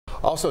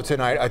Also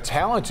tonight, a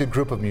talented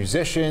group of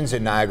musicians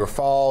in Niagara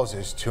Falls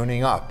is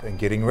tuning up and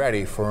getting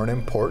ready for an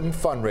important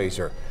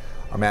fundraiser.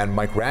 Our man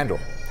Mike Randall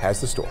has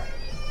the story.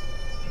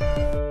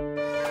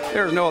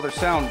 There's no other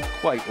sound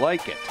quite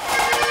like it.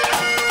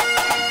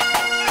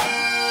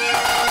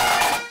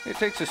 It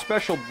takes a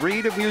special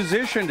breed of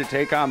musician to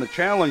take on the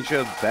challenge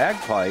of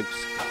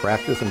bagpipes.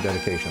 Practice and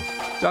dedication.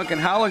 Duncan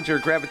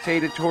Hollinger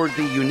gravitated toward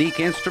the unique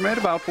instrument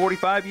about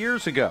 45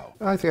 years ago.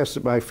 I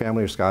guess my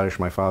family is Scottish.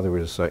 My father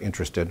was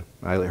interested.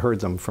 I heard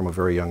them from a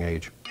very young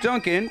age.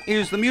 Duncan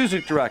is the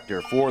music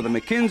director for the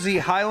MacKenzie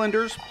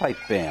Highlanders Pipe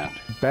Band.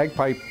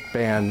 Bagpipe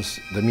bands,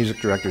 the music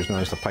director is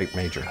known as the pipe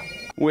major.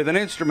 With an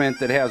instrument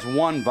that has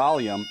one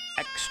volume,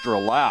 extra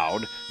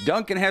loud,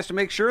 Duncan has to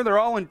make sure they're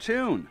all in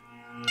tune.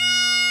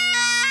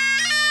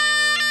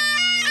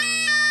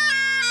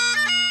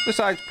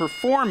 Besides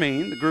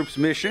performing, the group's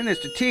mission is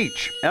to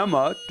teach.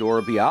 Emma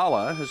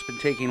Dora-Biala has been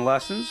taking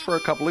lessons for a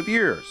couple of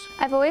years.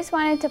 I've always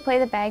wanted to play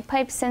the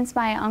bagpipes since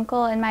my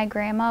uncle and my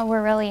grandma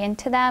were really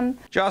into them.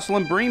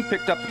 Jocelyn Breen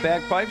picked up the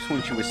bagpipes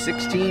when she was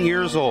 16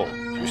 years old.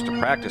 She used to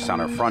practice on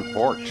her front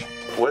porch.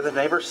 What did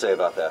the neighbors say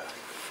about that?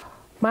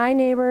 My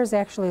neighbors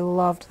actually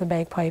loved the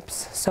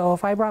bagpipes, so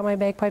if I brought my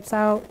bagpipes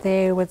out,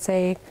 they would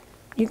say,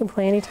 "You can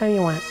play anytime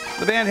you want."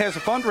 The band has a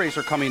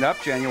fundraiser coming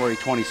up January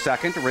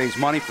 22nd to raise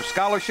money for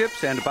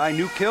scholarships and to buy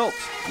new kilts.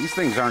 These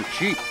things aren't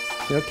cheap.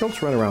 You know,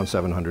 kilts run around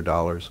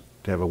 $700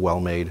 to have a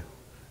well-made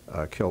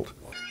kilt.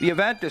 The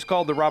event is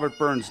called the Robert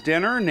Burns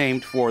Dinner,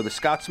 named for the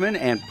Scotsman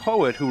and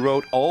poet who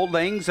wrote Auld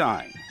Lang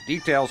Syne.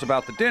 Details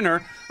about the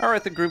dinner are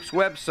at the group's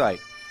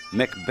website,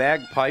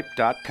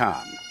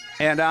 mcbagpipe.com.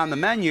 And on the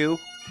menu,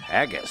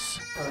 haggis.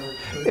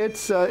 It's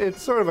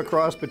sort of a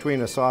cross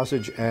between a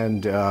sausage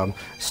and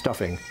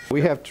stuffing.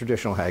 We have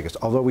traditional haggis,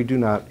 although we do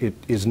not, it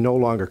is no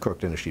longer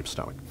cooked in a sheep's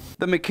stomach.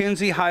 The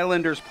MacKenzie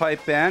Highlanders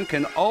Pipe Band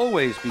can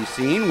always be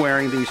seen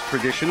wearing these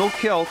traditional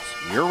kilts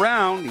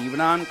year-round, even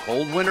on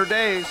cold winter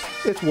days.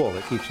 It's wool,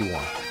 it keeps you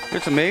warm.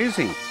 It's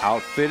amazing.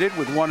 Outfitted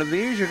with one of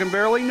these, you can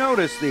barely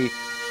notice the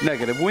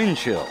negative wind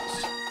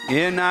chills.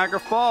 In Niagara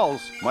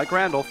Falls, Mike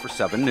Randall for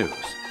 7 News.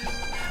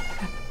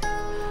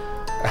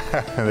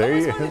 there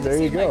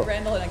you go. Mike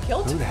Randall in a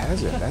kilt? Who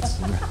has it? That's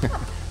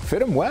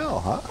fit him well,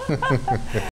 huh?